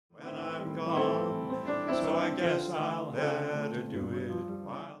guess I'll have to do it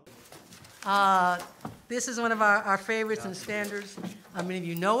while... This is one of our favorites and standards. Many of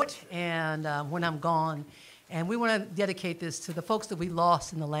you know it, and When I'm Gone. And we want to dedicate this to the folks that we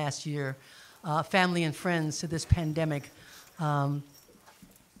lost in the last year, family and friends to this pandemic that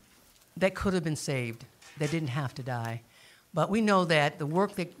could have been saved, that didn't have to die. But we know that the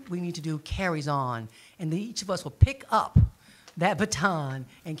work that we need to do carries on, and each of us will pick up that baton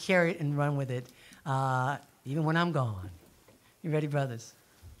and carry it and run with it, even when I'm gone. You ready, brothers?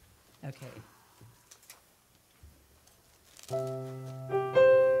 Okay.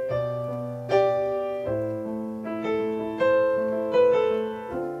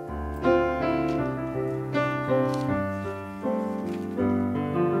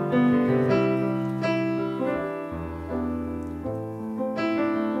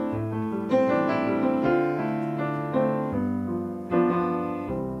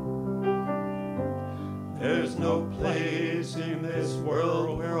 There's no place in this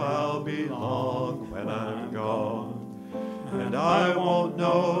world where I'll belong when I'm gone. And I won't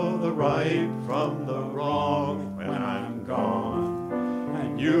know the right from the wrong when I'm gone.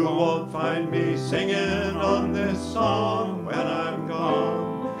 And you won't find me singing on this song when I'm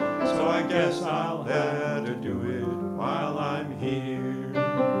gone. So I guess I'll have to do it while I'm here.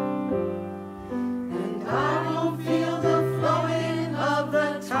 And I won't feel the flowing of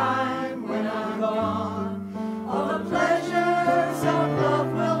the time when I'm gone. All the pleasures of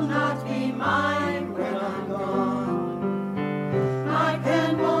love will not be mine when I'm gone. My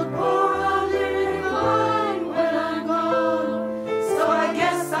pen won't pour a lyric line when I'm gone. So I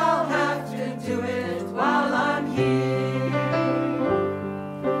guess I'll have to do it while I'm here.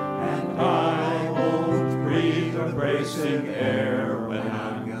 And I won't breathe the bracing air when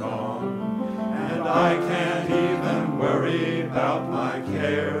I'm gone. And I can't even worry about my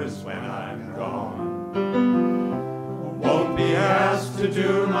cares when I'm gone. Won't be asked to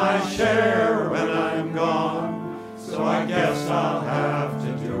do my share when I'm gone. So I guess I'll have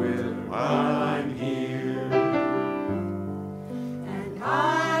to do it while I'm here. And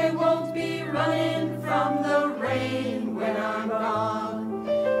I won't be running from the rain when I'm gone.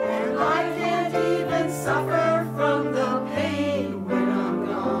 And I can't even suffer from the pain when I'm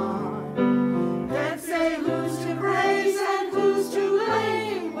gone. Can't say who's to praise and who's to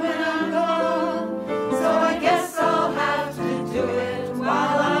blame when I'm gone. So I guess I'll have to do it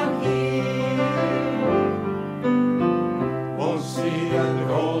while I'm here. Won't see the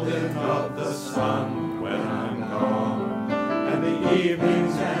golden of the sun when I'm gone. And the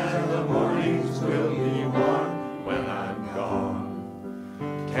evenings and the mornings will be one when I'm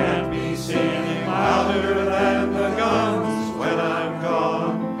gone. Can't be singing louder than the guns when I'm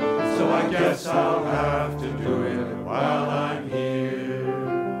gone. So I guess I'll have to do it while I'm here.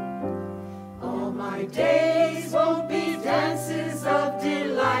 All my days won't be dances of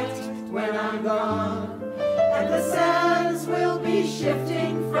delight when I'm gone. And the sands will be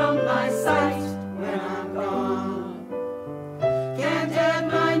shifting from my sight when I'm gone. Can't add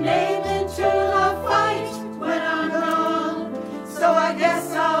my name into a fight when I'm gone. So I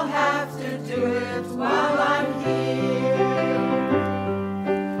guess I'll have to do it while I'm here.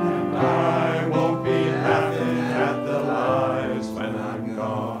 And I won't be laughing at the lies when I'm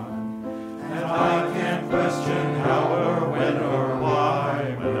gone. And I can't question how or when or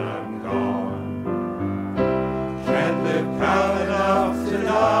why when I'm gone. Can't live proud enough to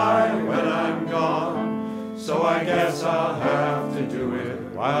die when I'm gone. So I guess I'll have to do it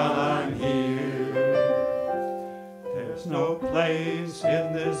while I'm here. There's no place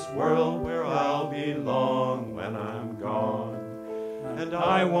in this world where I'll belong when I'm gone. And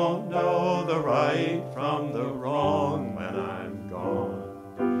I won't know the right from the wrong when I'm gone.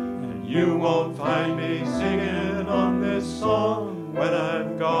 And you won't find me singing on this song when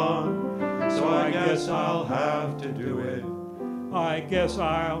I'm gone. So I guess I'll have to do it. I guess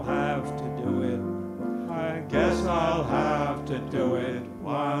I'll have to do it. I guess I'll have to do it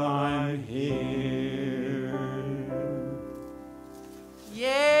while I'm here.